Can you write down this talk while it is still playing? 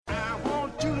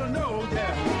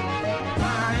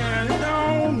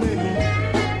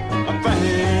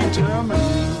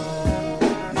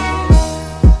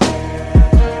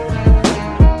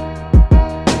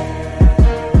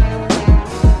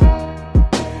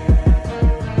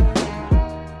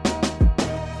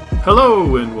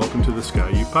Hello and welcome to the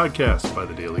Sky U podcast by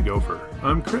the Daily Gopher.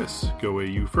 I'm Chris, Go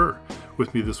AU Fur.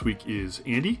 With me this week is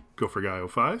Andy, Gopher Guy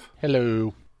 05.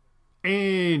 Hello.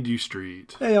 And U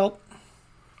Street. Hey, y'all.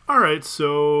 All right,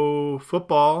 so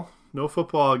football. No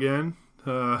football again.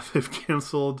 They've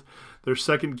canceled their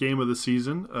second game of the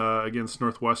season against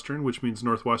Northwestern, which means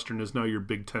Northwestern is now your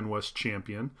Big Ten West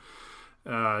champion.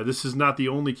 This is not the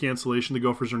only cancellation. The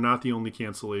Gophers are not the only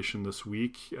cancellation this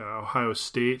week. Ohio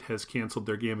State has canceled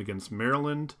their game against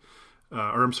Maryland.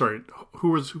 I'm sorry,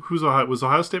 who's Ohio? Was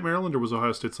Ohio State Maryland or was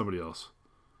Ohio State somebody else?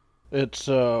 It's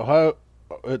Ohio.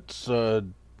 It's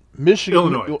Michigan.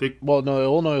 Illinois.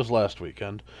 Illinois was last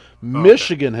weekend. Okay.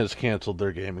 Michigan has canceled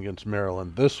their game against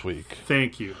Maryland this week.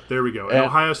 Thank you. There we go. And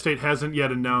Ohio State hasn't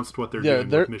yet announced what they're doing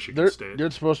with Michigan State. They're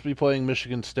supposed to be playing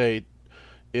Michigan State.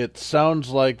 It sounds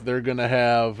like they're going to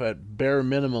have, at bare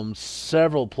minimum,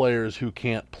 several players who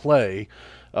can't play.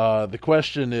 The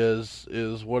question is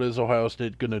what is Ohio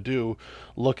State going to do,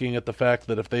 looking at the fact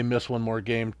that if they miss one more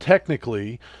game,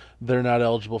 technically, they're not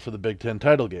eligible for the Big Ten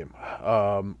title game,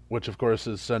 which, of course,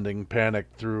 is sending panic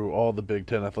through all the Big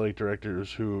Ten athletic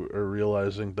directors who are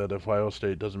realizing that if Ohio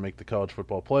State doesn't make the college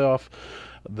football playoff,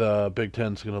 the Big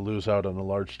Ten's going to lose out on a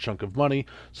large chunk of money.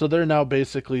 So they're now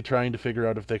basically trying to figure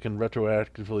out if they can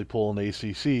retroactively pull an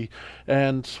ACC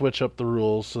and switch up the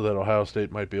rules so that Ohio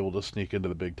State might be able to sneak into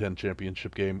the Big Ten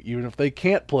championship game, even if they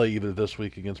can't play either this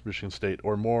week against Michigan State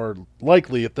or more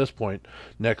likely at this point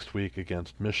next week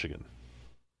against Michigan.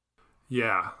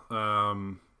 Yeah.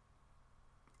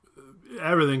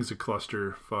 Everything's a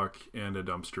clusterfuck and a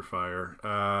dumpster fire.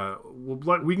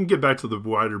 We can get back to the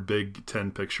wider Big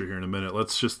Ten picture here in a minute.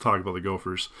 Let's just talk about the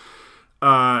Gophers.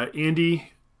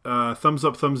 Andy, thumbs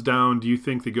up, thumbs down. Do you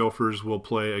think the Gophers will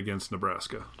play against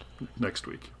Nebraska next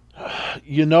week?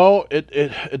 You know,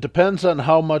 it depends on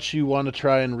how much you want to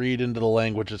try and read into the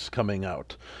language that's coming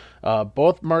out.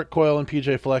 Both Mark Coyle and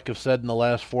PJ Fleck have said in the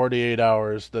last 48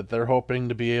 hours that they're hoping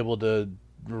to be able to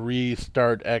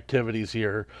restart activities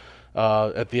here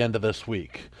at the end of this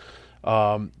week.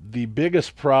 The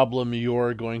biggest problem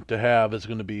you're going to have is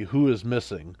going to be who is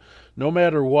missing. No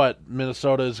matter what,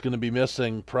 Minnesota is going to be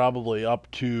missing probably up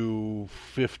to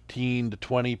 15 to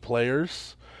 20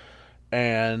 players.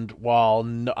 And while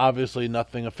obviously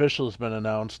nothing official has been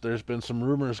announced, there's been some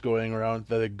rumors going around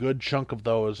that a good chunk of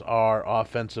those are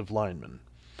offensive linemen.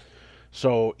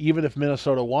 So even if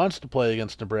Minnesota wants to play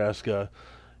against Nebraska,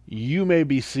 you may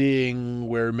be seeing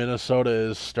where Minnesota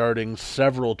is starting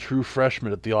several true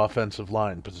freshmen at the offensive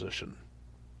line position.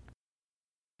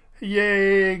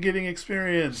 Yay, getting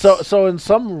experience. So in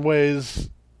some ways,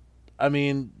 I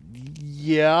mean,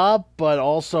 yeah, but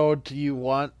also do you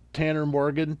want Tanner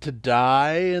Morgan to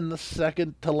die in the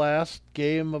second to last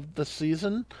game of the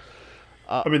season?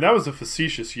 I mean, that was a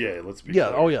facetious yay, let's be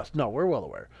clear. Oh yes. No, we're well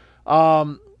aware.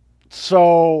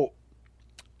 So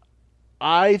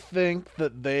I think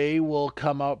that they will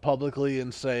come out publicly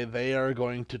and say they are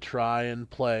going to try and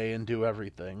play and do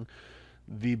everything.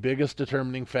 The biggest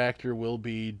determining factor will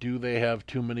be, do they have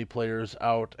too many players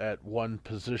out at one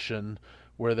position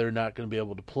where they're not going to be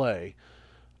able to play?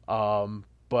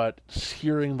 But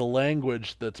hearing the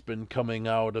language that's been coming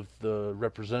out of the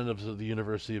representatives of the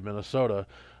University of Minnesota,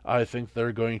 I think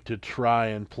they're going to try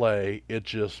and play. It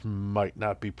just might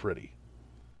not be pretty.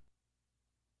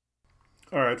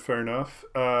 All right, fair enough.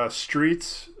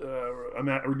 Streets,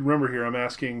 remember here, I'm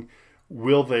asking,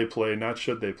 will they play, not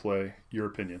should they play? Your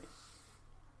opinion.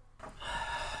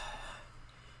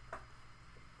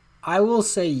 I will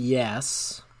say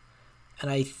yes,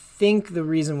 and I think the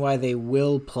reason why they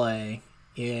will play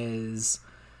is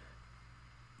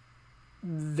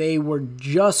they were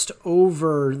just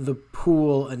over the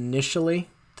pool initially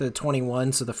to the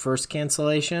 21, so the first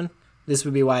cancellation. This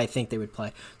would be why I think they would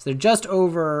play. So they're just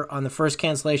over on the first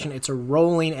cancellation. It's a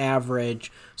rolling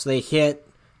average, so they hit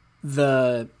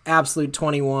the absolute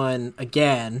 21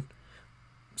 again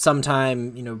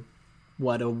sometime,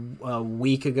 a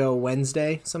week ago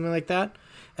Wednesday, something like that.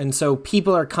 And so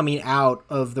people are coming out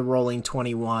of the rolling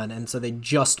 21, and so they'd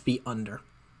just be under.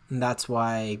 And that's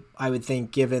why I would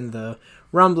think, given the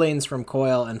rumblings from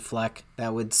Coyle and Fleck,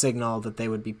 that would signal that they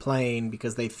would be playing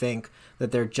because they think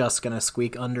that they're just going to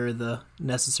squeak under the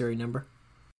necessary number.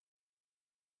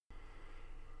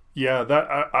 Yeah,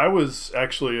 I was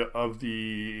actually of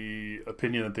the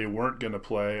opinion that they weren't going to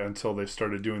play until they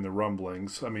started doing the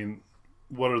rumblings. I mean,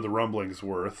 what are the rumblings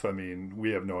worth? I mean,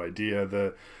 we have no idea.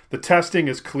 The testing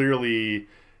is clearly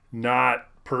not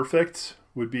perfect,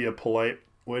 would be a polite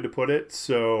way to put it.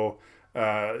 So,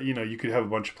 you could have a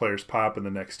bunch of players pop in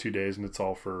the next 2 days and it's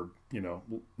all for,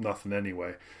 nothing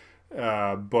anyway.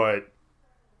 But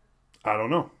I don't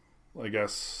know. I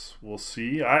guess we'll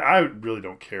see. I really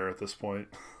don't care at this point.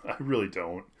 I really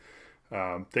don't.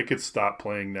 They could stop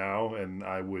playing now, and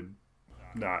I would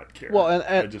not care. Well,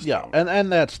 I just don't.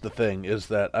 and that's the thing is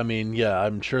that, I mean, yeah,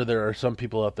 I'm sure there are some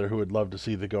people out there who would love to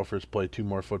see the Gophers play 2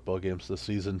 more football games this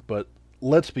season, but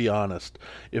let's be honest.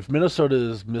 If Minnesota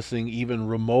is missing even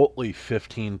remotely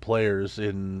 15 players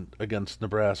against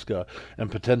Nebraska,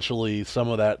 and potentially some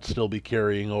of that still be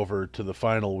carrying over to the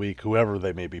final week, whoever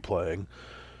they may be playing,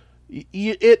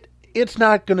 it's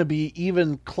not going to be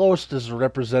even close as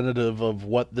representative of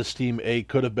what this team, A,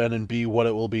 could have been, and B, what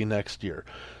it will be next year.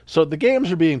 So the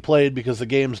games are being played because the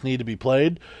games need to be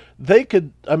played.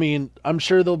 I'm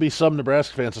sure there'll be some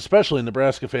Nebraska fans, especially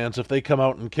Nebraska fans, if they come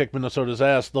out and kick Minnesota's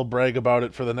ass, they'll brag about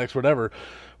it for the next whatever.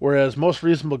 Whereas most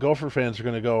reasonable Gopher fans are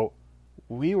going to go,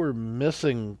 we were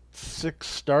missing 6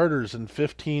 starters and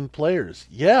 15 players.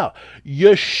 Yeah,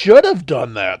 you should have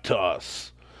done that to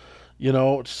us.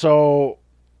 So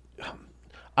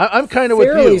I'm kind of with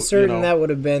you. Fairly certain that would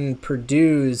have been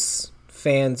Purdue's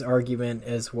fans' argument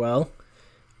as well.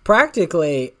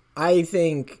 Practically, I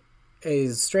think,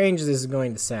 as strange as this is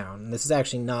going to sound, and this is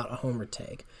actually not a homer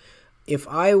take, if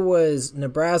I was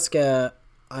Nebraska,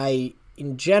 I,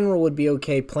 in general, would be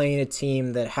okay playing a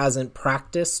team that hasn't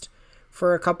practiced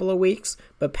for a couple of weeks,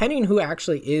 but depending who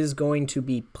actually is going to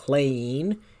be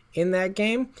playing in that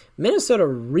game, Minnesota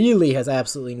really has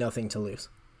absolutely nothing to lose.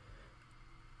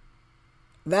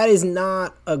 That is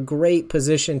not a great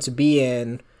position to be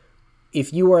in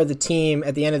if you are the team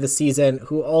at the end of the season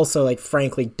who also,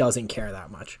 frankly, doesn't care that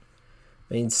much.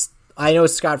 I mean, I know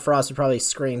Scott Frost would probably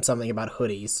scream something about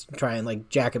hoodies, try and,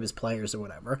 jack up his players or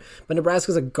whatever, but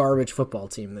Nebraska's a garbage football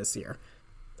team this year.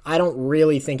 I don't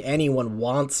really think anyone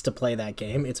wants to play that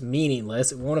game. It's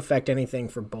meaningless. It won't affect anything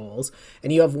for bowls.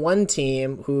 And you have one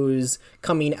team who's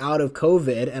coming out of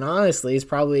COVID and honestly is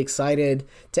probably excited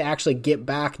to actually get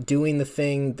back doing the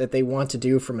thing that they want to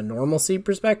do from a normalcy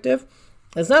perspective.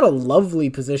 It's not a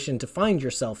lovely position to find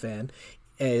yourself in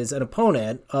as an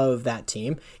opponent of that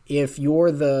team if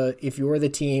you're the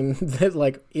team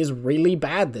that is really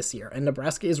bad this year, and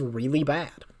Nebraska is really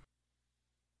bad.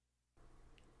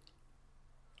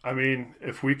 I mean,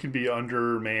 if we can be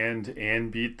undermanned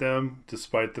and beat them,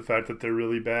 despite the fact that they're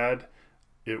really bad,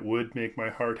 it would make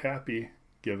my heart happy,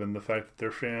 given the fact that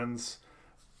their fans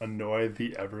annoy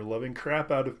the ever-loving crap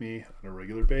out of me on a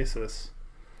regular basis.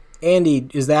 Andy,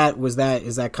 is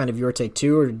that kind of your take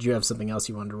too, or did you have something else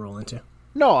you wanted to roll into?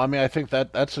 No, I mean, I think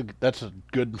that's a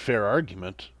good and fair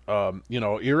argument.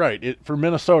 You're right. For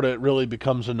Minnesota, it really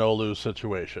becomes a no-lose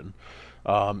situation.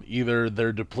 Either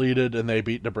they're depleted and they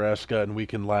beat Nebraska and we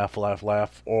can laugh,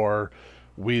 or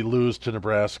we lose to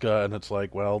Nebraska and it's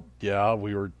like, well, yeah,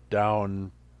 we were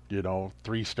down,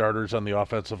 3 starters on the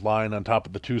offensive line on top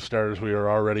of the 2 starters we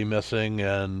were already missing,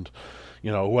 and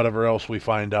whatever else we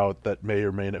find out that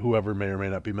whoever may or may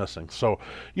not be missing. So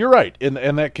you're right.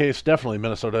 In that case, definitely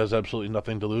Minnesota has absolutely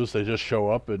nothing to lose. They just show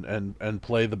up and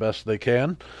play the best they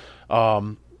can.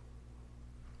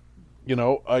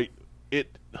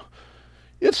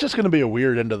 It's just going to be a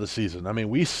weird end of the season. I mean,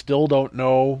 we still don't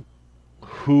know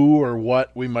who or what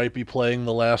we might be playing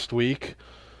the last week.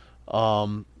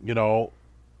 And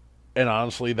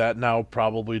honestly, that now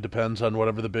probably depends on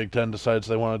whatever the Big Ten decides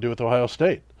they want to do with Ohio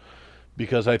State.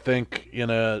 Because I think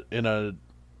in a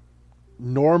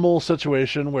normal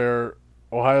situation where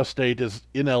Ohio State is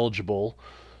ineligible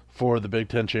for the Big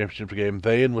Ten championship game,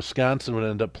 they and Wisconsin would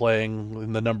end up playing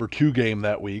in the number 2 game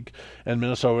that week, and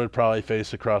Minnesota would probably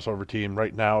face a crossover team.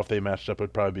 Right now, if they matched up, it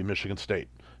would probably be Michigan State.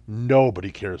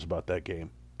 Nobody cares about that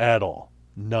game at all.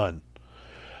 None.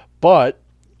 But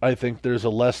I think there's a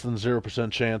less than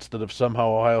 0% chance that if somehow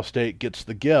Ohio State gets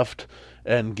the gift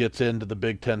and gets into the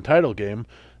Big Ten title game,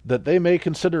 that they may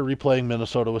consider replaying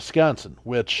Minnesota-Wisconsin,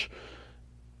 which,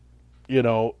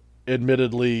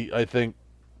 admittedly, I think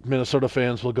Minnesota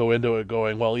fans will go into it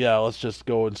going, well, yeah, let's just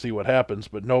go and see what happens,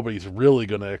 but nobody's really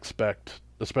going to expect,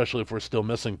 especially if we're still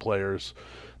missing players,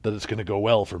 that it's going to go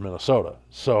well for Minnesota.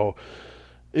 So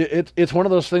it's one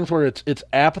of those things where it's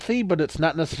apathy, but it's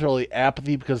not necessarily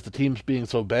apathy because the team's being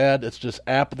so bad. It's just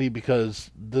apathy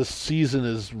because this season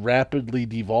is rapidly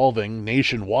devolving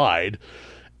nationwide,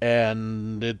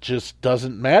 and it just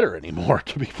doesn't matter anymore,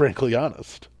 to be frankly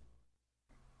honest.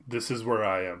 This is where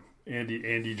I am.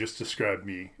 Andy just described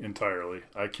me entirely.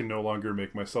 I can no longer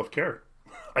make myself care.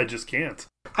 I just can't.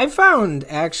 I found,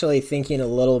 actually thinking a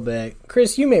little bit,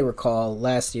 Chris, you may recall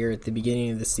last year at the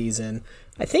beginning of the season,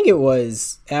 I think it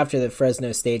was after the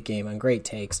Fresno State game on Great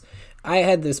Takes, I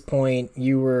had this point,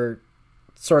 you were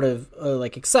sort of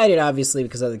like excited, obviously,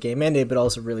 because of the game ended, but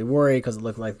also really worried because it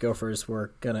looked like the Gophers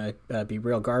were going to be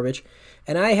real garbage.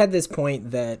 And I had this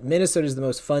point that Minnesota is the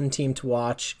most fun team to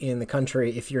watch in the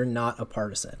country if you're not a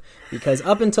partisan. Because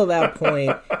up until that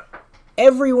point,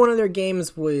 every one of their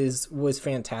games was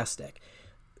fantastic.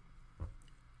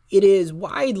 It is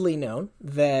widely known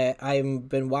that I've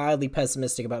been wildly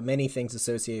pessimistic about many things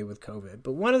associated with COVID.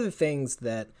 But one of the things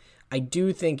that I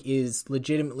do think is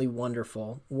legitimately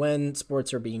wonderful when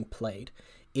sports are being played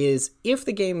is if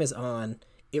the game is on,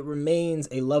 it remains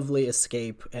a lovely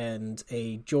escape and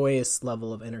a joyous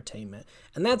level of entertainment.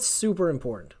 And that's super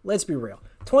important. Let's be real.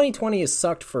 2020 has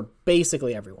sucked for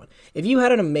basically everyone. If you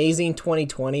had an amazing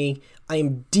 2020, I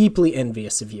am deeply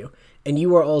envious of you. And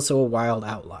you are also a wild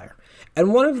outlier.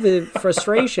 And one of the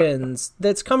frustrations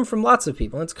that's come from lots of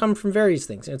people, it's come from various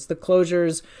things. It's the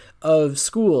closures of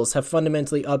schools have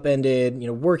fundamentally upended,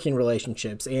 working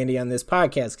relationships. Andy on this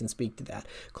podcast can speak to that.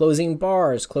 Closing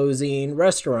bars, closing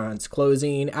restaurants,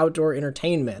 closing outdoor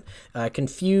entertainment,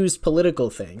 confused political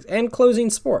things, and closing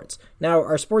sports. Now,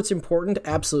 are sports important?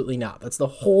 Absolutely not. That's the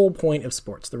whole point of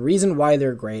sports. The reason why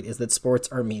they're great is that sports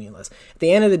are meaningless. At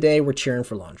the end of the day, we're cheering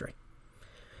for laundry.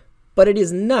 But it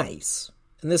is nice.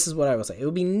 And this is what I will say. It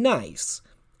would be nice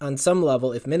on some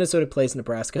level if Minnesota plays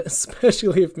Nebraska,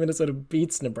 especially if Minnesota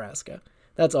beats Nebraska.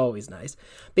 That's always nice.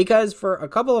 Because for a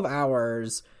couple of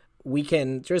hours, we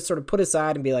can just sort of put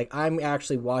aside and be like, I'm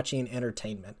actually watching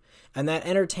entertainment. And that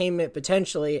entertainment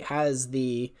potentially has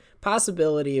the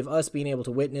possibility of us being able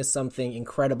to witness something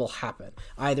incredible happen.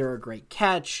 Either a great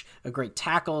catch, a great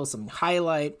tackle, some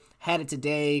highlight. Had it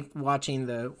today watching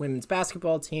the women's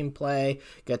basketball team play.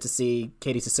 Got to see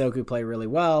Katie Sissoko play really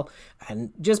well.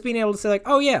 And just being able to say like,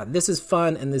 oh yeah, this is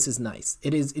fun and this is nice.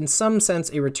 It is in some sense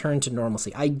a return to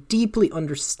normalcy. I deeply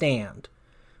understand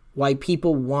why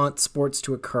people want sports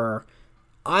to occur.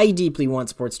 I deeply want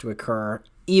sports to occur,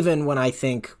 even when I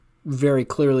think very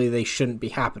clearly they shouldn't be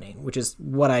happening, which is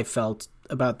what I felt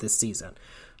about this season.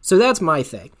 So that's my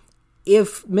thing.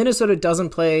 If Minnesota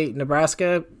doesn't play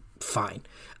Nebraska, fine.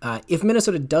 If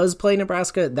Minnesota does play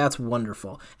Nebraska, that's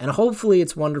wonderful. And hopefully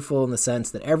it's wonderful in the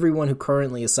sense that everyone who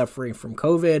currently is suffering from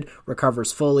COVID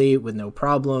recovers fully with no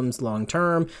problems long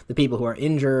term. The people who are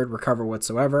injured recover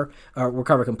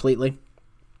recover completely.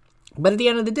 But at the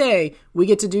end of the day, we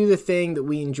get to do the thing that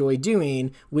we enjoy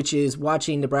doing, which is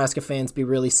watching Nebraska fans be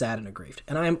really sad and aggrieved.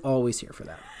 And I am always here for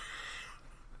that.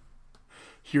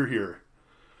 Hear, hear.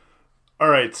 All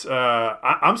right,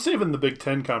 I'm saving the Big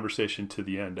Ten conversation to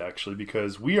the end, actually,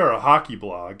 because we are a hockey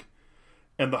blog,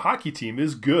 and the hockey team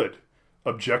is good,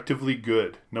 objectively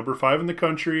good. Number 5 in the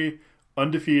country,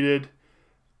 undefeated.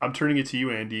 I'm turning it to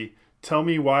you, Andy. Tell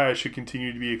me why I should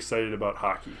continue to be excited about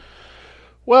hockey.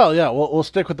 Well, yeah, we'll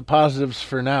stick with the positives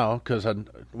for now because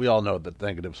we all know that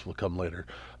negatives will come later.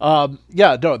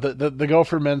 The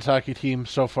Gopher men's hockey team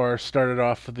so far started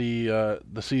off the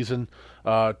season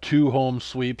 2 home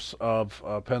sweeps of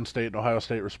Penn State and Ohio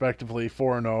State respectively,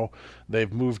 4-0.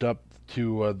 They've moved up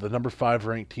to the number 5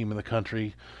 ranked team in the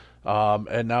country,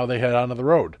 and now they head onto the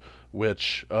road,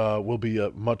 which will be a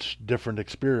much different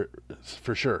experience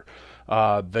for sure.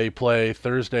 They play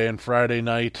Thursday and Friday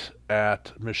night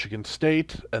at Michigan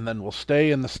State, and then will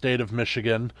stay in the state of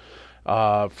Michigan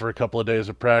for a couple of days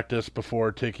of practice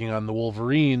before taking on the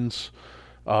Wolverines.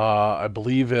 I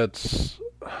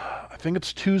think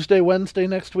it's Tuesday, Wednesday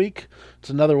next week. It's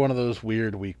another one of those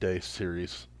weird weekday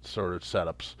series sort of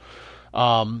setups.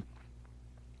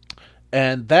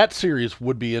 And that series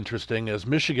would be interesting, as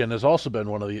Michigan has also been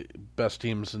one of the best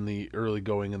teams in the early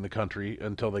going in the country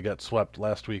until they got swept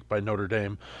last week by Notre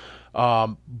Dame.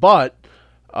 But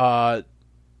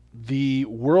the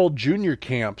World Junior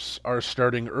Camps are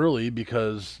starting early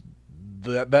because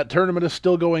that tournament is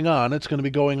still going on. It's going to be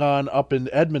going on up in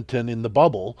Edmonton in the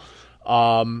bubble,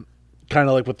 kind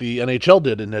of like what the NHL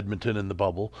did in Edmonton in the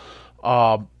bubble.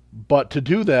 But to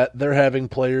do that, they're having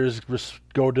players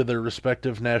go to their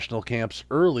respective national camps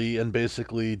early and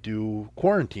basically do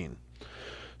quarantine.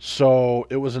 So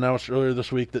it was announced earlier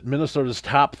this week that Minnesota's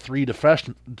top 3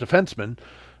 defensemen,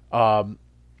 and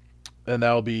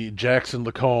that will be Jackson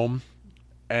Lacombe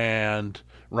and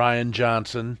Ryan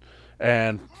Johnson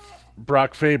and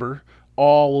Brock Faber,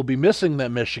 all will be missing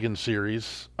that Michigan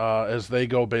series as they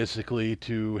go basically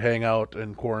to hang out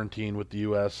and quarantine with the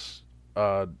U.S.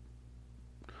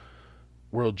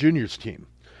 World Juniors team.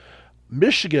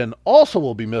 Michigan also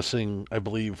will be missing, I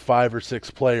believe, 5 or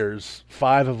 6 players,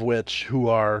 5 of which who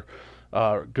are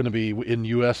going to be in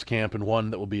U.S. camp and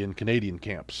one that will be in Canadian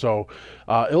camp. So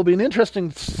it'll be an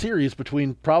interesting series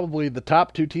between probably the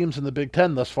top two teams in the Big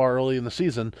Ten thus far early in the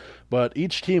season, but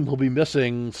each team will be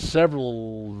missing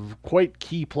several quite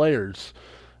key players.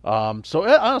 So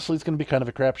honestly, it's going to be kind of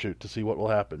a crapshoot to see what will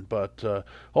happen. But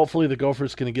hopefully the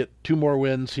Gophers can get 2 more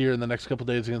wins here in the next couple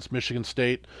of days against Michigan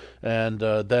State, and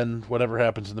then whatever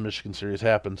happens in the Michigan series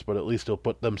happens. But at least they'll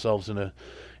put themselves in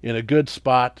a good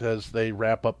spot as they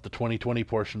wrap up the 2020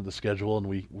 portion of the schedule, and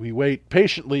we wait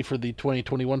patiently for the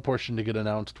 2021 portion to get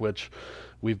announced, which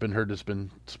we've been heard has been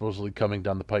supposedly coming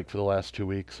down the pike for the last 2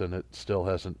 weeks, and it still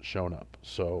hasn't shown up.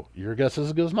 So your guess is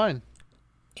as good as mine.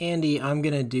 Andy, I'm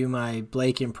going to do my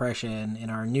Blake impression in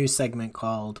our new segment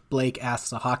called Blake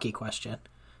Asks a Hockey Question.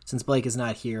 Since Blake is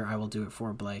not here, I will do it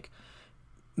for Blake.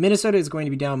 Minnesota is going to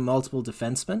be down multiple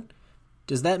defensemen.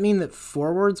 Does that mean that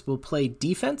forwards will play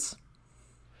defense?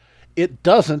 It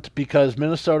doesn't, because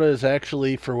Minnesota is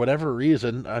actually, for whatever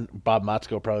reason, and Bob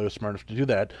Motzko probably was smart enough to do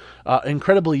that,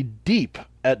 incredibly deep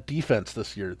at defense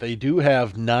this year. They do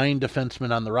have 9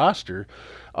 defensemen on the roster,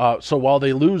 so while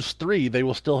they lose 3, they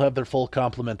will still have their full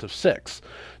complement of 6.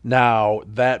 Now,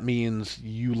 that means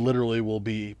you literally will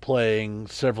be playing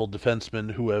several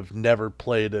defensemen who have never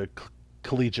played a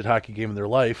collegiate hockey game in their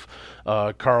life.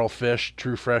 Carl Fish,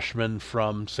 true freshman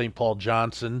from St. Paul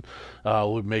Johnson,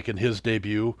 will be making his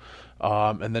debut.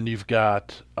 And then you've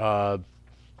got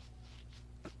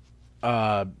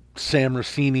Sam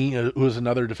Rossini, who is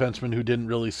another defenseman who didn't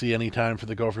really see any time for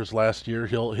the Gophers last year.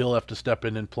 He'll have to step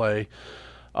in and play.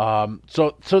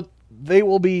 So they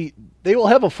will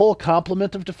have a full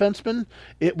complement of defensemen.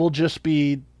 It will just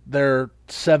be their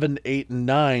 7, 8, and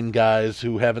 9 guys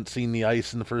who haven't seen the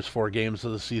ice in the first 4 games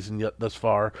of the season yet thus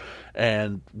far,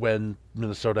 and when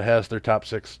Minnesota has their top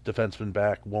 6 defensemen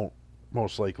back, won't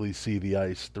most likely see the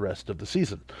ice the rest of the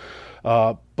season.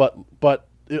 But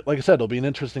like I said, it'll be an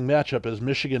interesting matchup as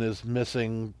Michigan is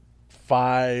missing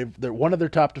 1 of their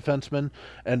top defensemen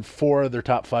and 4 of their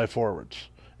top 5 forwards,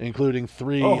 including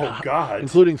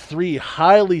 3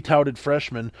 highly touted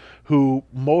freshmen who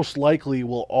most likely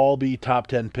will all be top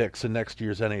 10 picks in next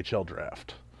year's NHL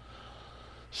draft.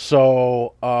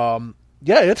 So,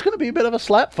 it's going to be a bit of a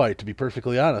slap fight, to be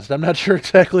perfectly honest. I'm not sure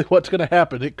exactly what's going to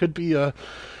happen. It could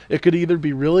either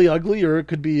be really ugly or it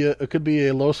could be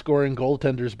a low-scoring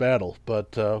goaltenders battle,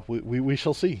 but we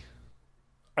shall see.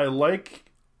 I like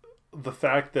the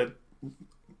fact that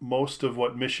most of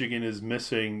what Michigan is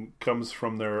missing comes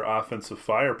from their offensive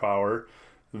firepower,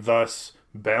 thus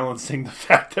balancing the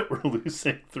fact that we're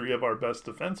losing 3 of our best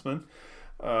defensemen.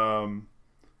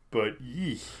 But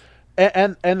yee.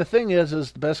 And the thing is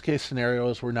the best case scenario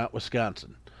is we're not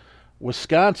Wisconsin.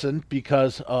 Wisconsin,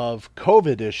 because of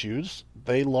COVID issues,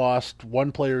 they lost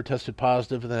 1 player who tested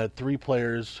positive and then had 3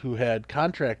 players who had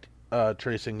contract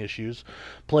tracing issues,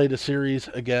 played a series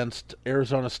against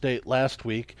Arizona State last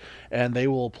week, and they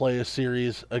will play a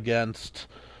series against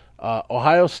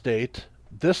Ohio State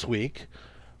this week,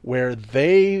 where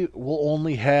they will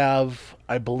only have,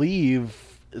 I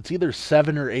believe, it's either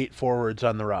 7 or 8 forwards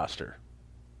on the roster.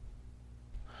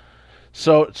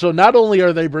 So not only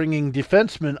are they bringing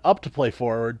defensemen up to play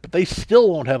forward, but they still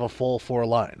won't have a full 4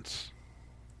 lines.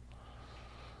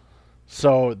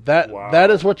 So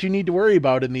that is what you need to worry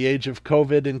about in the age of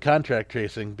COVID and contract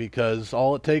tracing, because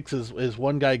all it takes is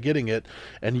one guy getting it,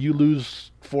 and you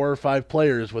lose 4 or 5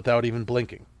 players without even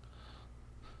blinking.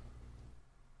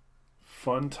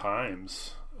 Fun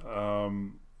times.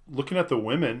 Looking at the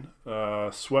women,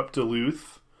 swept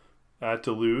Duluth at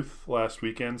Duluth last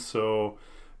weekend, so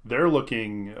they're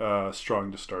looking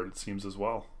strong to start, it seems, as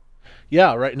well.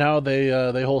 Yeah, right now they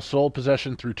hold sole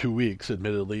possession through 2 weeks,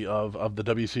 admittedly, of the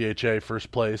WCHA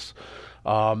first place.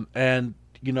 And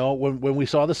you know, when we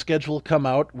saw the schedule come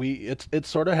out, it's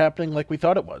sort of happening like we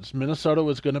thought it was. Minnesota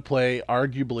was going to play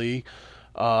arguably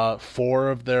 4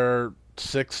 of their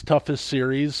 6 toughest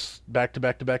series back to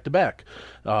back to back to back.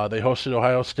 They hosted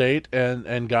Ohio State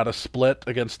and got a split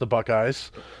against the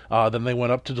Buckeyes. Then they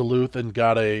went up to Duluth and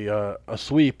got a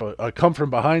sweep, a come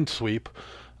from behind sweep.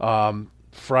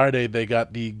 Friday they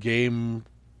got the game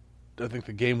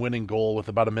winning goal with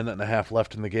about a minute and a half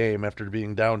left in the game after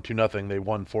being down 2-0. They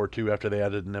won 4-2 after they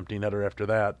added an empty netter after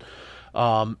that.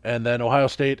 And then Ohio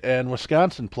State and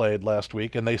Wisconsin played last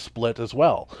week, and they split as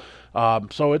well.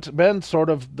 So it's been sort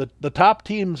of the top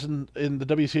teams in the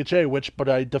WCHA, which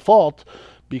by default,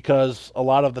 because a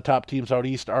lot of the top teams out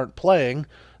east aren't playing,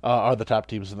 are the top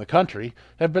teams in the country,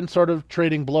 have been sort of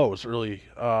trading blows early.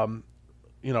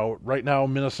 Right now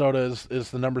Minnesota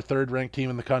is the number 3 ranked team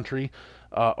in the country.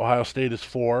 Ohio State is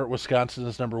 4, Wisconsin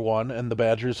is number 1, and the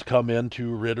Badgers come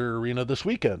into Ritter Arena this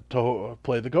weekend to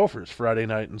play the Gophers Friday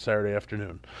night and Saturday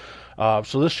afternoon.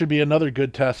 So this should be another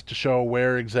good test to show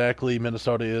where exactly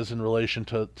Minnesota is in relation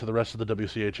to the rest of the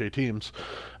WCHA teams.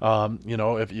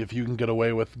 If you can get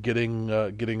away with getting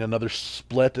another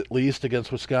split at least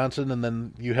against Wisconsin, and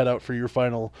then you head out for your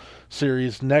final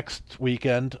series next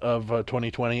weekend of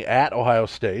 2020 at Ohio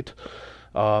State.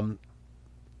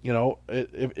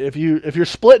 If you're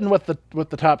splitting with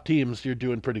the top teams, you're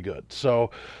doing pretty good.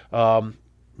 So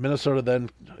Minnesota then,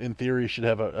 in theory, should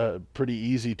have a pretty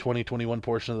easy 2021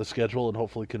 portion of the schedule, and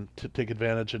hopefully can take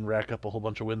advantage and rack up a whole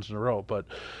bunch of wins in a row. But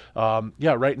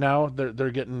right now they're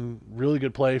getting really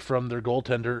good play from their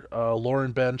goaltender,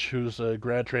 Lauren Bench, who's a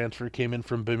grad transfer, came in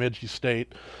from Bemidji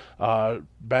State.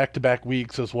 Back-to-back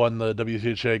weeks has won the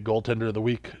WCHA Goaltender of the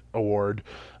Week award.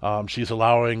 She's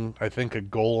allowing, I think, a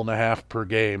goal and a half per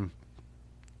game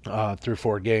through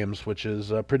 4 games, which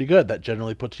is pretty good. That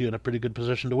generally puts you in a pretty good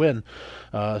position to win,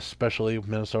 especially if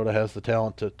Minnesota has the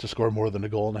talent to score more than a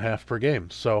goal and a half per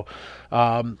game. So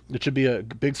it should be a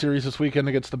big series this weekend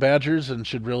against the Badgers, and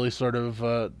should really sort of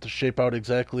to shape out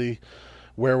exactly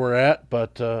where we're at.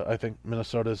 But I think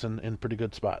Minnesota's in pretty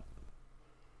good spot.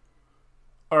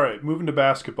 All right, moving to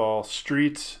basketball.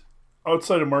 Streets,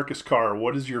 outside of Marcus Carr,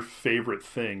 what is your favorite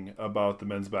thing about the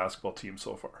men's basketball team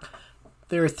so far?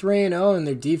 They're 3-0, and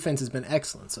their defense has been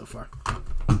excellent so far.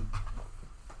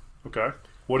 Okay.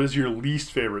 What is your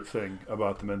least favorite thing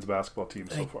about the men's basketball team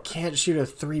so far? Can't shoot a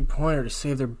 3-pointer to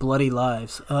save their bloody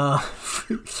lives.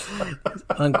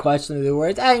 Unquestionably the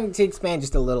words. I need to expand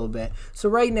just a little bit. So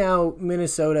right now,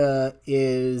 Minnesota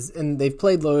is, and they've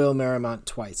played Loyola Marymount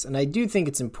twice, and I do think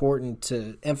it's important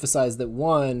to emphasize that,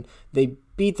 one, they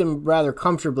beat them rather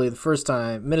comfortably the first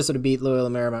time. Minnesota beat Loyola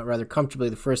Marymount rather comfortably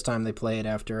the first time they played,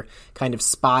 after kind of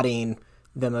spotting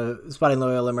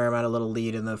Loyola Marymount a little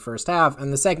lead in the first half.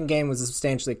 And the second game was a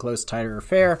substantially close, tighter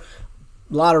affair.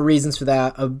 A lot of reasons for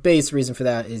that. A base reason for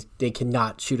that is they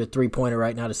cannot shoot a 3-pointer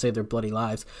right now to save their bloody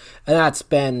lives. And that's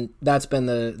been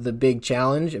the big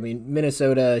challenge. I mean,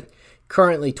 Minnesota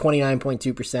currently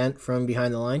 29.2% from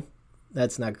behind the line.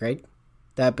 That's not great.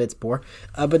 That bit's poor.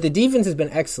 But the defense has been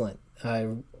excellent.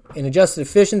 In adjusted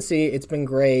efficiency, it's been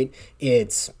great.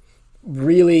 It's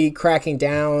really cracking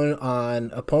down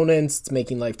on opponents. It's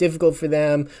making life difficult for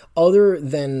them, other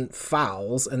than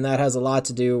fouls, and that has a lot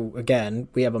to do, again,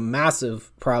 we have a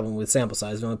massive problem with sample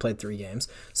size. We only played 3 games,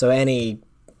 so any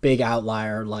big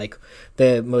outlier like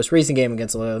the most recent game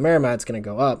against Loyola Marymount is going to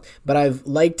go up. But I've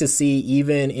liked to see,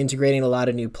 even integrating a lot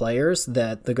of new players,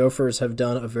 that the Gophers have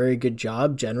done a very good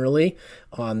job generally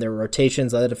on their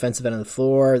rotations on the defensive end of the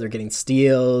floor. They're getting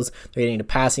steals, they're getting into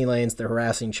passing lanes, they're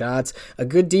harassing shots. A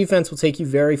good defense will take you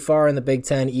very far in the Big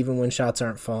Ten, even when shots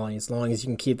aren't falling, as long as you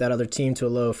can keep that other team to a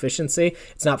low efficiency.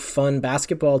 It's not fun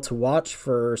basketball to watch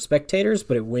for spectators,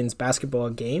 but it wins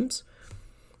basketball games.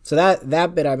 So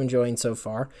that bit I'm enjoying so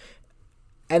far.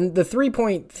 And the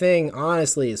 3-point thing,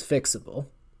 honestly, is fixable.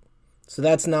 So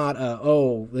that's not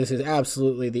this is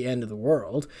absolutely the end of the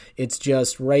world. It's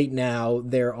just right now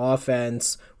their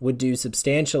offense would do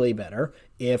substantially better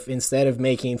if, instead of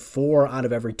making 4 out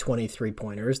of every 23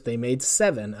 pointers, they made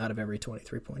 7 out of every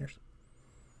 23 pointers.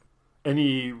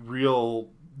 Any real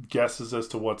guesses as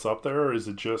to what's up there, or is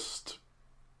it just,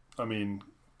 I mean,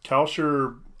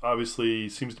 Kalsher obviously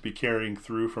seems to be carrying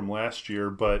through from last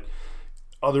year, but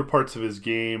other parts of his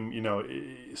game,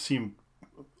 seem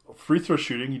free throw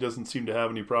shooting. He doesn't seem to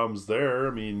have any problems there. I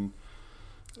mean,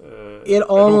 it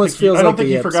almost feels like I don't think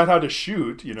he forgot how to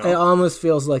shoot. It almost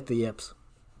feels like the yips.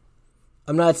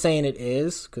 I'm not saying it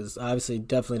is, because obviously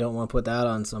definitely don't want to put that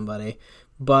on somebody,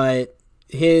 but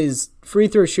his free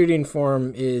throw shooting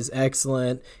form is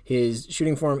excellent. His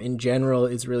shooting form in general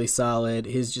is really solid.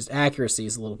 His just accuracy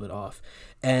is a little bit off.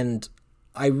 And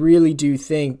I really do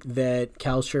think that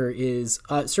Kalsher is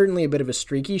certainly a bit of a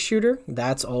streaky shooter.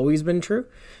 That's always been true.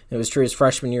 It was true his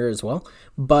freshman year as well.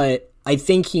 But I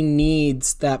think he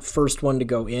needs that first one to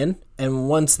go in. And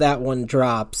once that one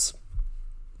drops,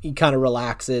 he kind of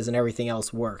relaxes and everything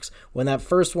else works. When that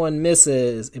first one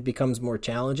misses, it becomes more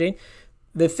challenging.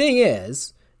 The thing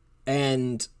is,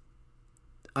 and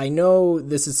I know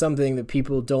this is something that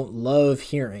people don't love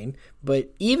hearing,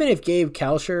 but even if Gabe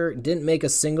Kalsher didn't make a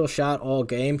single shot all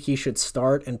game, he should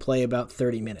start and play about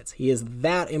 30 minutes. He is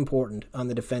that important on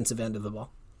the defensive end of the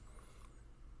ball.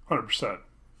 100%.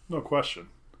 No question.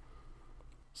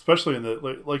 Especially in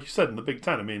like you said, in the Big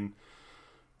Ten. I mean,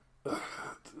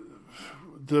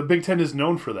 the Big Ten is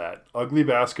known for that. Ugly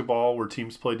basketball where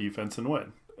teams play defense and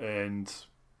win. And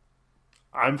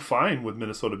I'm fine with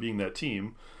Minnesota being that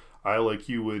team. I, like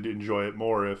you, would enjoy it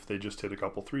more if they just hit a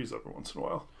couple threes every once in a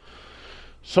while.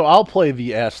 So I'll play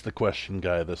the ask the question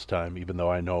guy this time, even though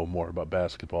I know more about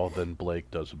basketball than Blake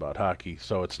does about hockey.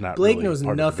 So it's not Blake really knows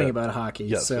part nothing of about hockey.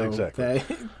 Yes, so exactly.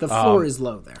 The floor is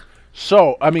low there.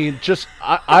 So I mean, just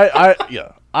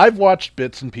I've watched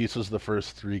bits and pieces the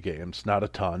first 3 games, not a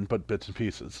ton, but bits and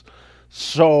pieces.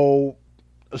 So,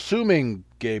 assuming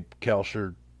Gabe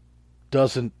Kalscheur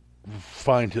doesn't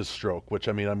find his stroke, which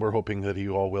I mean, we're hoping that he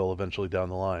all will eventually down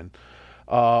the line.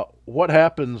 What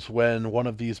happens when one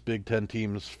of these Big Ten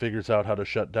teams figures out how to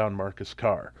shut down Marcus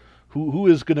Carr? Who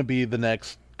is going to be the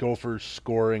next Gophers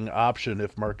scoring option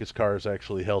if Marcus Carr is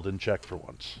actually held in check for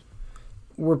once?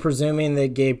 We're presuming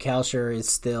that Gabe Kalscheur is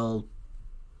still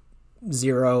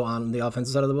 0 on the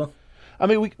offensive side of the ball. I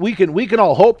mean, we can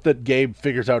all hope that Gabe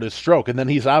figures out his stroke, and then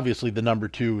he's obviously the number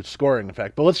 2 scoring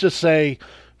effect. But let's just say,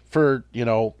 for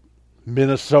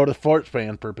Minnesota sports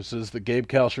fan purposes, that Gabe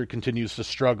Kalscheur continues to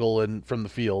struggle from the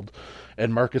field,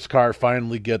 and Marcus Carr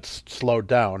finally gets slowed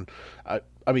down.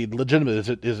 I mean, legitimately,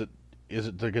 is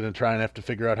it they're going to try and have to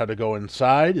figure out how to go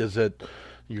inside? Is it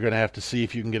you're going to have to see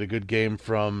if you can get a good game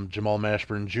from Jamal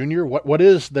Mashburn Jr.? What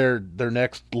is their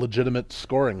next legitimate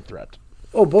scoring threat?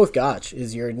 Oh, both Gotch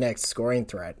is your next scoring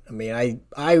threat. I mean,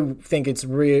 I think it's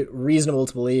reasonable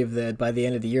to believe that by the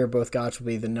end of the year, both Gotch will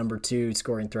be the number 2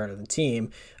 scoring threat of the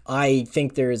team. I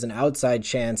think there is an outside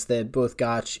chance that both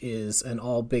Gotch is an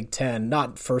all Big Ten,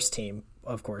 not first team,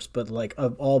 of course, but like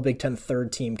an all Big Ten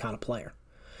third team kind of player.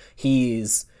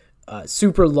 He's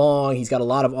super long. He's got a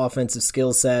lot of offensive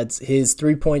skill sets. His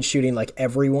 3-point shooting, like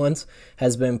everyone's,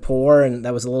 has been poor, and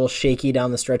that was a little shaky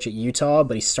down the stretch at Utah,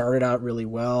 but he started out really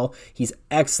well. He's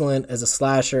excellent as a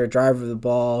slasher, driver of the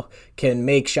ball, can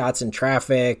make shots in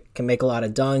traffic, can make a lot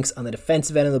of dunks. On the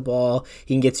defensive end of the ball,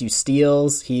 he can get you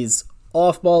steals. He's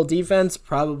off-ball defense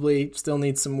probably still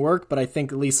needs some work, but I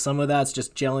think at least some of that's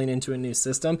just gelling into a new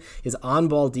system. His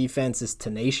on-ball defense is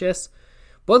tenacious.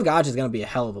 Both Gotch is going to be a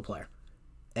hell of a player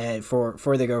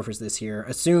for the Gophers this year,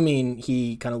 assuming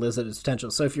he kind of lives at his potential.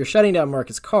 So if you're shutting down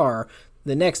Marcus Carr,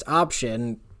 the next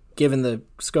option, given the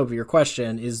scope of your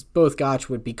question, is both Gotch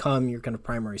would become your kind of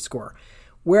primary scorer.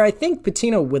 Where I think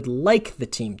Pitino would like the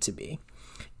team to be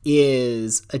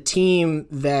is a team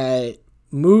that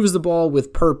moves the ball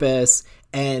with purpose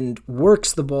and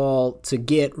works the ball to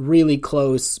get really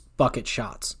close bucket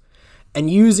shots, and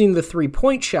using the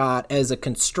 3-point shot as a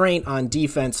constraint on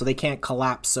defense so they can't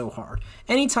collapse so hard.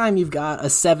 Anytime you've got a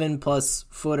 7+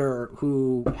 footer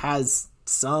who has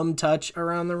some touch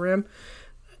around the rim,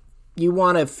 you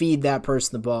want to feed that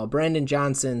person the ball. Brandon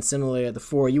Johnson, similarly at the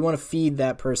 4, you want to feed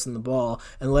that person the ball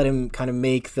and let him kind of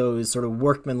make those sort of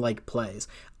workman-like plays.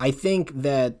 I think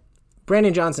that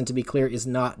Brandon Johnson, to be clear, is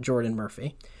not Jordan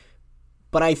Murphy,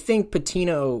 but I think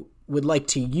Pitino would like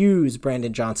to use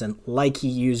Brandon Johnson like he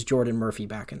used Jordan Murphy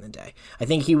back in the day. I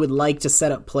think he would like to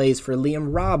set up plays for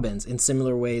Liam Robbins in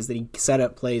similar ways that he set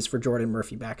up plays for Jordan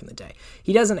Murphy back in the day.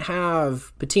 He doesn't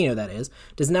have, Pitino that is,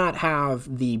 does not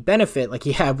have the benefit like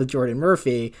he had with Jordan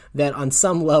Murphy that on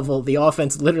some level the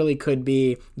offense literally could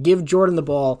be give Jordan the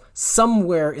ball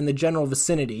somewhere in the general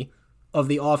vicinity of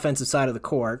the offensive side of the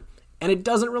court, and it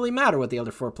doesn't really matter what the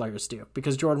other 4 players do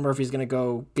because Jordan Murphy's going to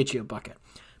go get you a bucket.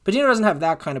 Pitino doesn't have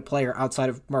that kind of player outside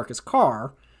of Marcus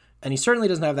Carr, and he certainly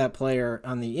doesn't have that player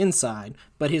on the inside,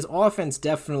 but his offense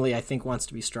definitely, I think, wants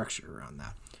to be structured around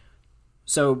that.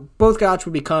 So both Gotch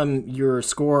would become your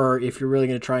scorer if you're really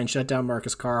going to try and shut down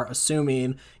Marcus Carr,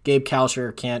 assuming Gabe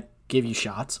Kalscheur can't give you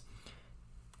shots.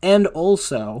 And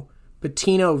also,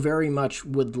 Pitino very much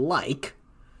would like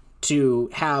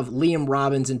to have Liam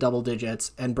Robbins in double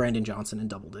digits and Brandon Johnson in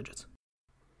double digits.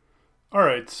 All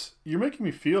right, you're making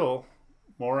me feel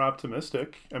more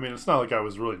optimistic. I mean, it's not like I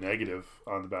was really negative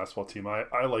on the basketball team.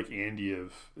 I like Andy.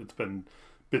 It's been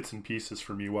bits and pieces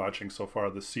for me watching so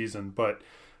far this season, but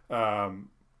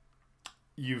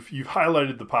you've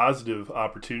highlighted the positive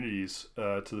opportunities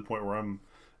to the point where I'm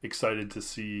excited to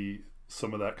see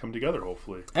some of that come together,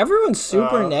 hopefully. Everyone's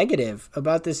super negative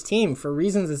about this team for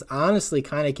reasons that's honestly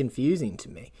kind of confusing to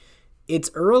me.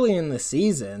 It's early in the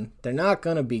season. They're not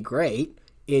going to be great.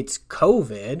 It's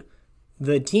COVID.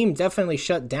 The team definitely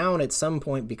shut down at some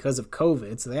point because of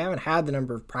COVID, so they haven't had the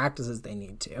number of practices they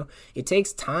need to. It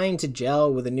takes time to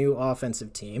gel with a new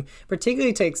offensive team.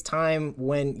 Particularly takes time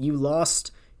when you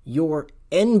lost your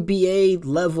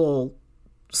NBA-level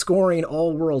scoring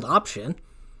all-world option.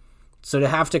 So to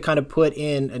have to kind of put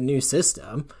in a new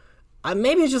system,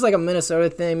 maybe it's just like a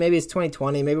Minnesota thing. Maybe it's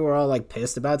 2020. Maybe we're all like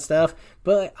pissed about stuff.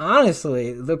 But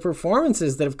honestly, the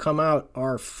performances that have come out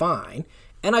are fine.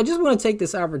 And I just want to take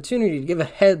this opportunity to give a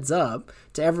heads up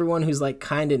to everyone who's like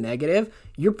kind of negative.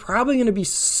 You're probably going to be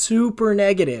super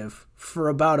negative for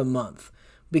about a month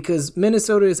because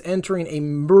Minnesota is entering a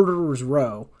murderer's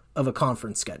row of a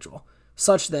conference schedule,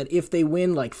 such that if they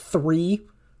win like 3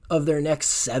 of their next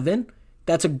 7,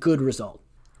 that's a good result.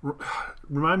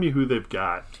 Remind me who they've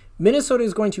got. Minnesota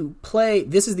is going to play,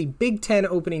 this is the Big Ten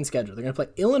opening schedule. They're going to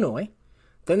play Illinois,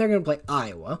 then they're going to play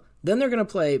Iowa, then they're going to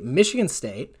play Michigan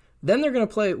State, then they're going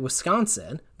to play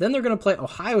Wisconsin, then they're going to play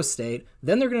Ohio State,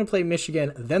 then they're going to play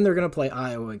Michigan, then they're going to play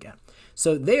Iowa again.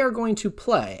 So they are going to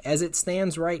play, as it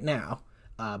stands right now,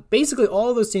 basically all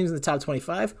of those teams in the top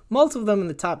 25, multiple of them in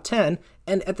the top 10,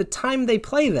 and at the time they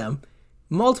play them,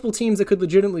 multiple teams that could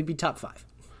legitimately be top 5.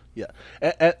 Yeah.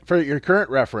 For your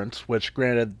current reference, which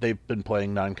granted they've been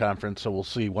playing non-conference, so we'll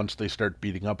see once they start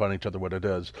beating up on each other what it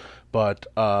is. But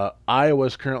Iowa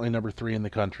is currently number 3 in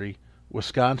the country.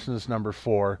 Wisconsin is number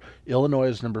 4. Illinois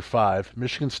is number 5.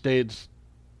 Michigan State's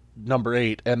number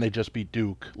 8, and they just beat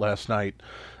Duke last night.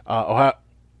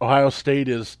 Ohio State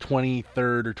is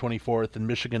 23rd or 24th, and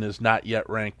Michigan is not yet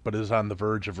ranked, but is on the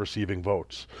verge of receiving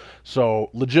votes.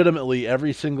 So, legitimately,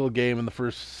 every single game in the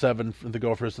first 7 for the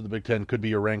Gophers of the Big Ten could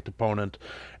be a ranked opponent,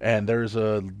 and there's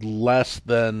a less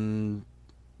than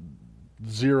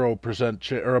 0%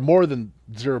 chance, or a more than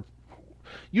 0.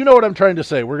 You know what I'm trying to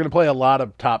say. We're going to play a lot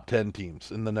of top 10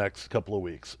 teams in the next couple of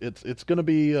weeks. It's going to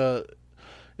be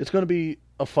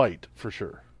a fight for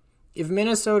sure. If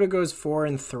Minnesota goes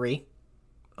 4-3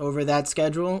 over that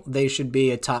schedule, they should be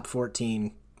a top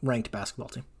 14 ranked basketball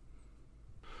team.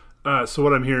 So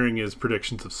what I'm hearing is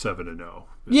predictions of 7-0.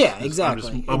 Yeah,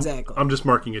 exactly. Exactly. I'm just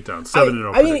marking it down.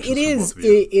 7-0. I mean, it is.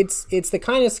 It's the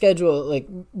kind of schedule like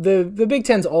the Big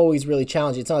Ten's always really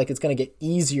challenging. It's not like it's going to get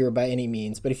easier by any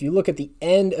means. But if you look at the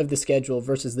end of the schedule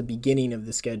versus the beginning of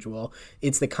the schedule,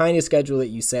 it's the kind of schedule that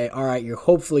you say, all right, you're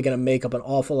hopefully going to make up an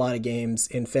awful lot of games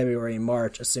in February and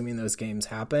March, assuming those games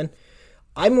happen.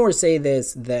 I more say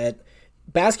this, that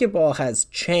basketball has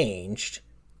changed.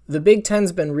 The Big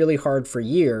Ten's been really hard for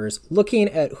years. Looking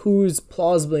at who's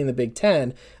plausibly in the Big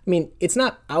Ten, I mean, it's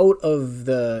not out of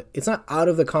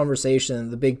the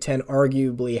conversation the Big Ten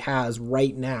arguably has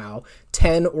right now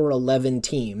 10 or 11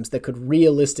 teams that could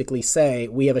realistically say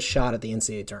we have a shot at the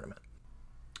NCAA tournament.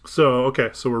 So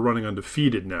we're running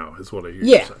undefeated now, is what I hear.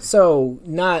 Yeah, so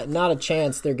not a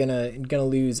chance they're gonna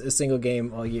lose a single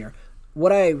game all year.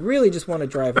 What I really just want to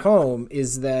drive home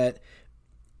is that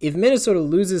if Minnesota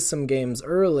loses some games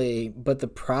early, but the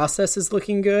process is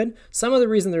looking good, some of the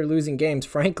reason they're losing games,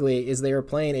 frankly, is they are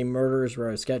playing a murderer's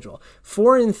row schedule.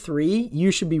 4-3,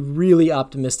 you should be really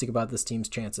optimistic about this team's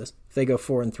chances if they go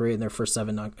 4-3 in their first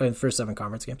 7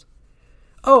 conference games.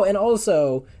 Oh, and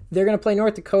also, they're going to play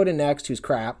North Dakota next, who's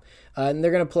crap. And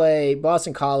they're going to play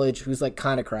Boston College, who's like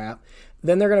kind of crap.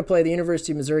 Then they're going to play the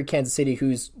University of Missouri, Kansas City,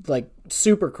 who's like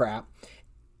super crap.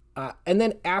 And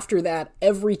then after that,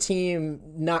 every team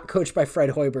not coached by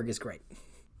Fred Hoiberg is great.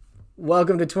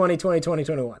 Welcome to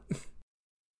 2020-2021.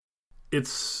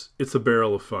 It's a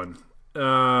barrel of fun.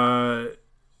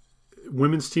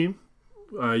 Women's team,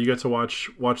 you got to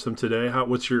watch them today.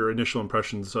 What's your initial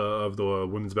impressions of the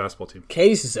women's basketball team?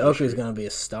 Katie Sissoko is going to be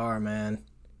a star, man.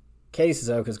 Katie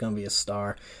Sissoko is going to be a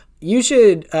star. You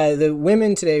should. The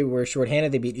women today were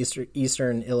shorthanded. They beat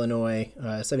Eastern Illinois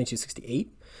 72-68.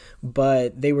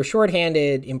 But they were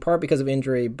shorthanded in part because of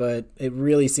injury, but it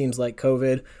really seems like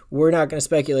COVID. We're not going to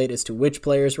speculate as to which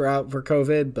players were out for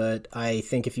COVID, but I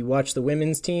think if you watch the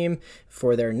women's team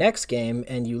for their next game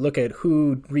and you look at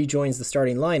who rejoins the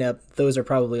starting lineup, those are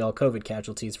probably all COVID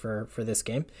casualties for this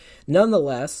game.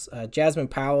 Nonetheless, Jasmine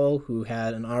Powell, who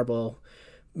had an honorable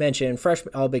mention,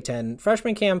 All Big Ten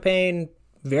freshman campaign,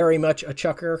 very much a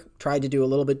chucker, tried to do a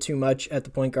little bit too much at the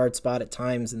point guard spot at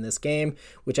times in this game,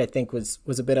 which I think was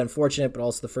a bit unfortunate, but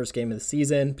also the first game of the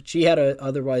season. But she had an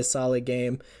otherwise solid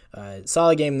game in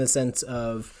the sense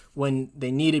of when they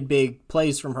needed big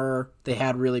plays from her, they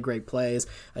had really great plays.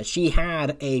 She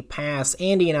had a pass.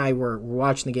 Andy and I were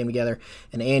watching the game together,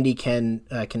 and Andy can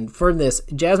confirm this.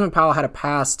 Jasmine Powell had a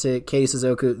pass to Katie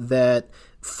Sissoko that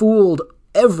fooled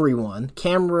everyone,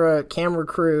 camera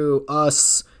crew,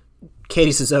 us,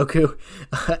 Katie Sissoko,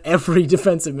 every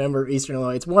defensive member of Eastern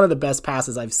Illinois. It's one of the best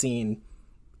passes I've seen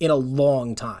in a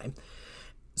long time.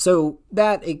 So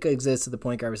that it exists at the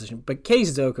point guard position. But Katie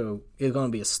Sissoko is going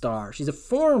to be a star. She's a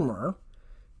former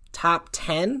top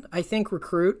 10, I think,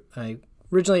 recruit.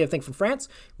 Originally, I think, from France.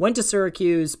 Went to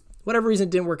Syracuse. Whatever reason,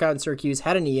 didn't work out in Syracuse.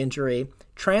 Had a knee injury.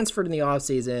 Transferred in the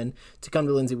offseason to come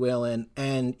to Lindsey Whalen.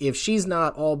 And if she's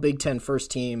not all Big Ten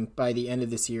first team by the end of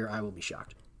this year, I will be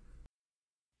shocked.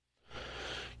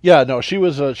 Yeah, no, she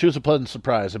was a pleasant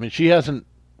surprise. I mean, she hasn't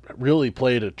really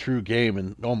played a true game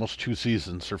in almost 2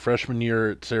 seasons. Her freshman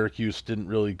year at Syracuse didn't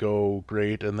really go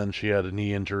great, and then she had a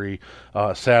knee injury,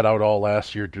 sat out all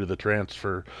last year due to the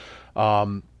transfer.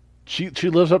 She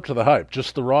lives up to the hype.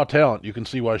 Just the raw talent, you can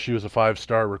see why she was a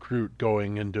 5-star recruit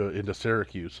going into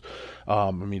Syracuse.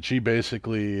 She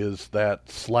basically is that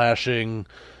slashing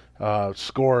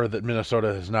score that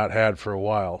Minnesota has not had for a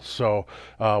while. So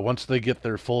once they get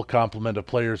their full complement of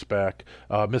players back,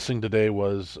 missing today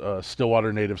was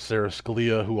Stillwater native Sarah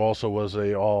Scalia, who also was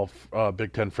a all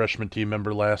Big Ten freshman team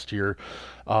member last year.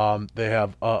 They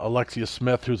have Alexia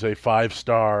Smith, who's a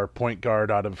 5-star point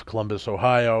guard out of Columbus,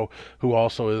 Ohio, who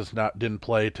also didn't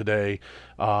play today.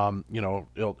 Hopefully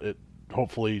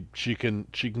she can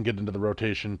get into the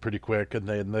rotation pretty quick,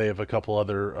 and they have a couple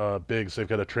other bigs. They've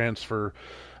got a transfer,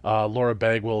 Laura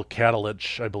Bagwell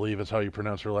Catalich, I believe is how you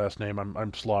pronounce her last name.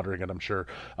 I'm slaughtering it, I'm sure.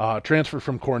 Transfer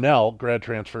from Cornell, grad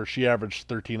transfer. She averaged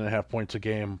 13.5 points a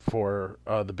game for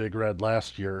the Big Red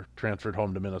last year. Transferred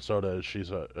home to Minnesota as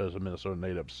she's as a Minnesota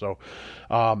native. So.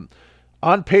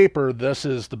 On paper, this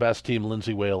is the best team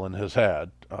Lindsay Whalen has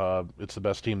had. It's the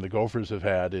best team the Gophers have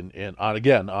had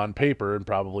on paper in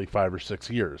probably 5 or 6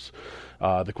 years.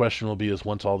 The question will be is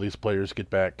once all these players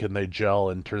get back, can they gel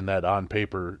and turn that on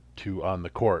paper to on the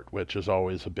court, which is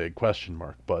always a big question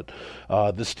mark. But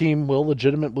this team will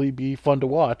legitimately be fun to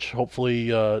watch. Hopefully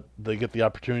they get the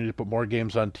opportunity to put more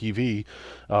games on TV.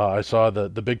 I saw the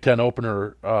Big Ten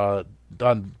opener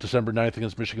on December 9th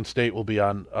against Michigan State will be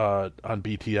on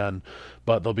BTN,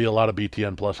 but there'll be a lot of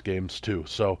BTN Plus games too.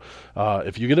 So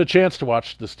if you get a chance to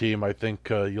watch this team, I think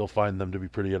you'll find them to be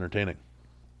pretty entertaining.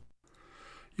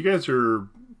 You guys are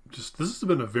this has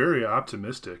been a very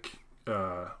optimistic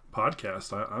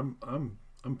podcast.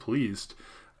 I'm pleased.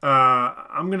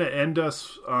 I'm going to end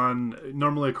us on,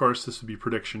 normally, of course, this would be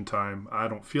prediction time. I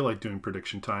don't feel like doing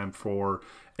prediction time for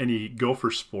any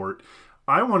Gopher sport.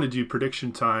 I want to do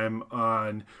prediction time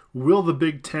on will the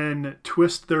Big Ten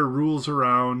twist their rules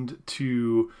around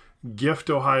to gift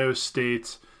Ohio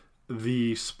State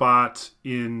the spot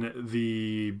in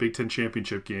the Big Ten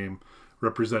championship game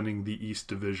representing the East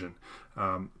Division.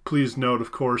 Please note,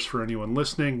 of course, for anyone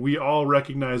listening, we all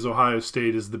recognize Ohio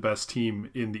State is the best team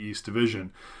in the East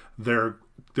Division. Their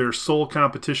sole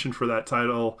competition for that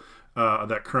title,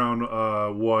 that crown,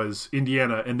 was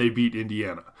Indiana, and they beat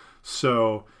Indiana.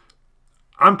 So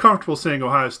I'm comfortable saying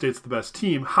Ohio State's the best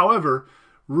team. However,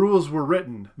 rules were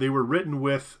written. They were written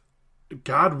with,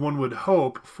 God, one would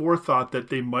hope, forethought that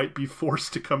they might be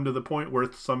forced to come to the point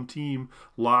where some team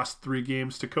lost 3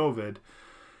 games to COVID.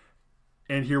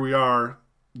 And here we are.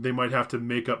 They might have to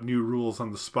make up new rules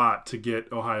on the spot to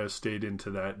get Ohio State into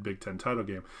that Big Ten title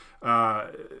game.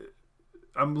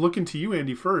 I'm looking to you,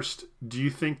 Andy, first. Do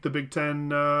you think the Big Ten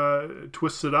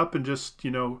twists it up and just,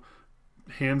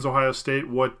 hands Ohio State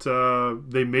what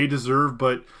they may deserve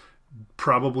but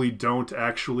probably don't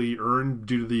actually earn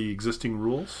due to the existing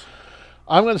rules?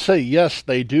 I'm going to say yes,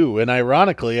 they do. And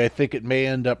ironically, I think it may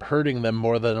end up hurting them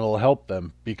more than it'll help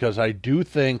them, because I do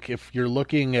think if you're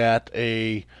looking at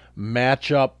a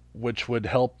matchup which would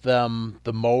help them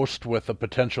the most with a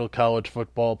potential college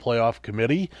football playoff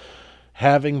committee,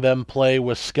 having them play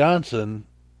Wisconsin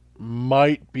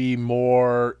might be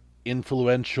more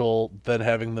influential than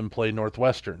having them play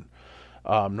Northwestern.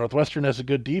 Northwestern has a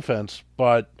good defense,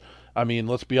 but,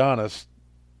 let's be honest,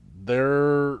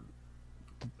 they're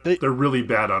really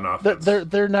bad on offense.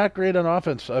 They're not great on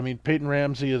offense. Peyton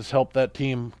Ramsey has helped that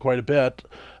team quite a bit.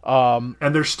 And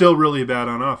they're still really bad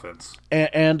on offense.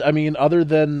 And other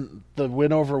than the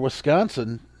win over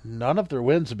Wisconsin, none of their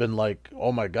wins have been like,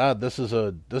 oh my God, this is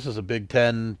a Big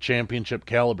Ten championship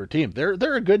caliber team. They're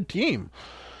a good team.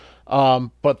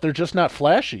 But they're just not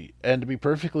flashy. And to be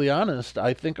perfectly honest,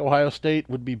 I think Ohio State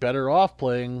would be better off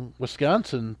playing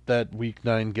Wisconsin that Week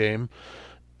 9 game.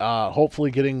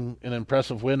 Hopefully getting an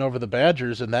impressive win over the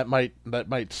Badgers, and that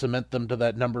might cement them to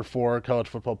that number 4 college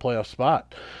football playoff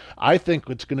spot. I think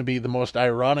it's going to be the most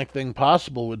ironic thing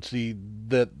possible would see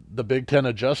that the Big Ten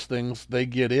adjusts things, they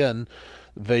get in,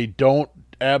 they don't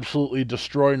absolutely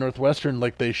destroy Northwestern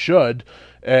like they should,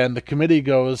 and the committee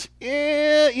goes,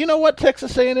 you know what,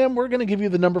 Texas A&M, we're going to give you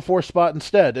the number 4 spot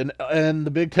instead, and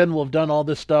the Big Ten will have done all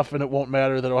this stuff, and it won't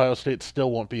matter that Ohio State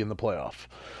still won't be in the playoff.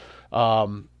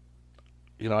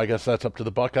 I guess that's up to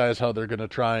the Buckeyes how they're going to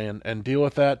try and deal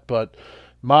with that. But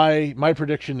my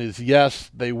prediction is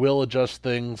yes, they will adjust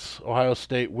things. Ohio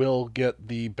State will get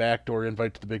the backdoor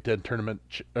invite to the Big Ten tournament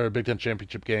or Big Ten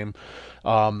championship game.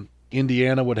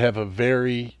 Indiana would have a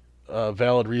very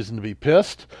valid reason to be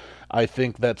pissed. I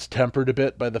think that's tempered a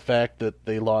bit by the fact that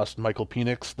they lost Michael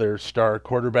Penix, their star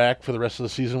quarterback, for the rest of the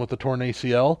season with the torn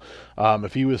ACL.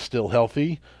 If he was still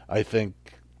healthy, I think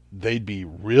they'd be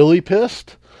really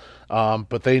pissed.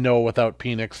 But they know without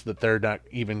Penix that they're not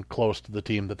even close to the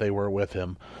team that they were with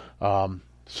him.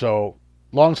 So,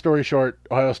 long story short,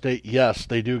 Ohio State, yes,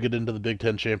 they do get into the Big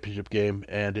Ten championship game,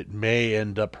 and it may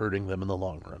end up hurting them in the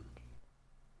long run.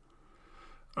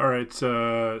 All right,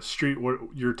 Street, what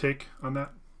your take on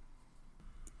that?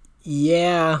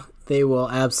 Yeah, they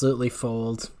will absolutely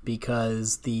fold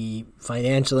because the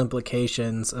financial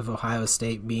implications of Ohio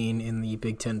State being in the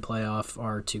Big Ten playoff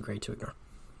are too great to ignore.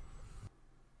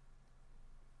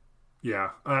 Yeah,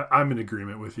 I'm in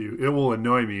agreement with you. It will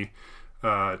annoy me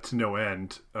to no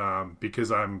end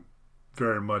because I'm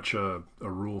very much a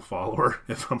rule follower,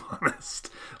 if I'm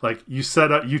honest. Like, you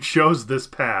chose this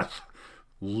path,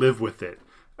 live with it.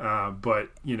 But,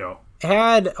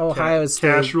 had Ohio State,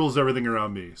 cash rules everything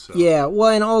around me. So yeah, well,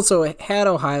 and also had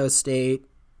Ohio State,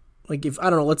 like, if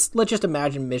I don't know, let's just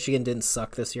imagine Michigan didn't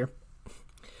suck this year,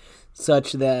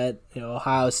 such that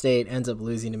Ohio State ends up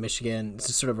losing to Michigan. It's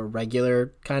just sort of a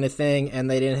regular kind of thing, and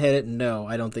they didn't hit it. No,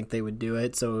 I don't think they would do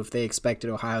it. So if they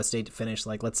expected Ohio State to finish,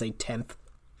 like, let's say 10th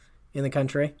in the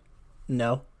country,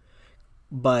 no.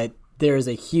 But there is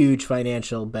a huge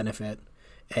financial benefit,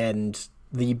 and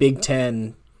the Big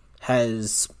Ten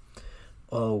has,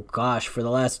 for the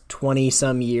last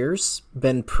 20-some years,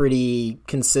 been pretty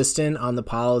consistent on the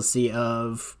policy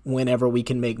of whenever we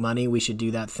can make money, we should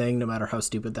do that thing, no matter how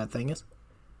stupid that thing is.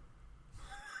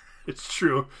 It's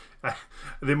true.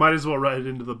 They might as well write it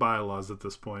into the bylaws at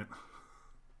this point.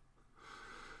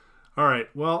 All right,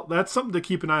 well, that's something to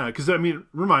keep an eye on. Because,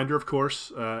 reminder, of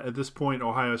course, at this point,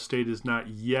 Ohio State is not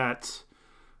yet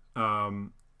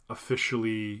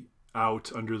officially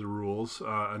out under the rules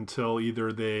until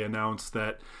either they announce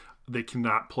that they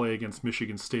cannot play against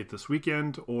Michigan State this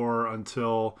weekend, or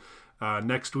until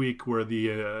next week, where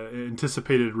the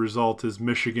anticipated result is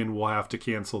Michigan will have to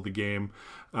cancel the game.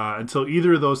 Until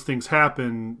either of those things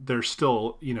happen, they're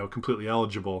still completely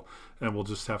eligible, and we'll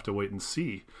just have to wait and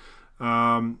see.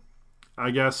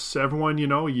 I guess everyone, you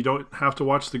don't have to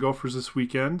watch the Gophers this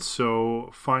weekend,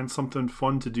 so find something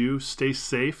fun to do. Stay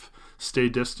safe, stay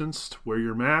distanced, wear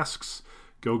your masks.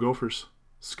 Go Gophers.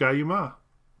 Ski-U-Mah.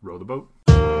 Row the boat.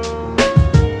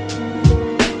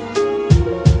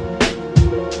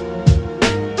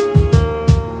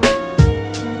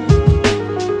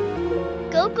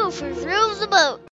 Go Gophers, row the boat.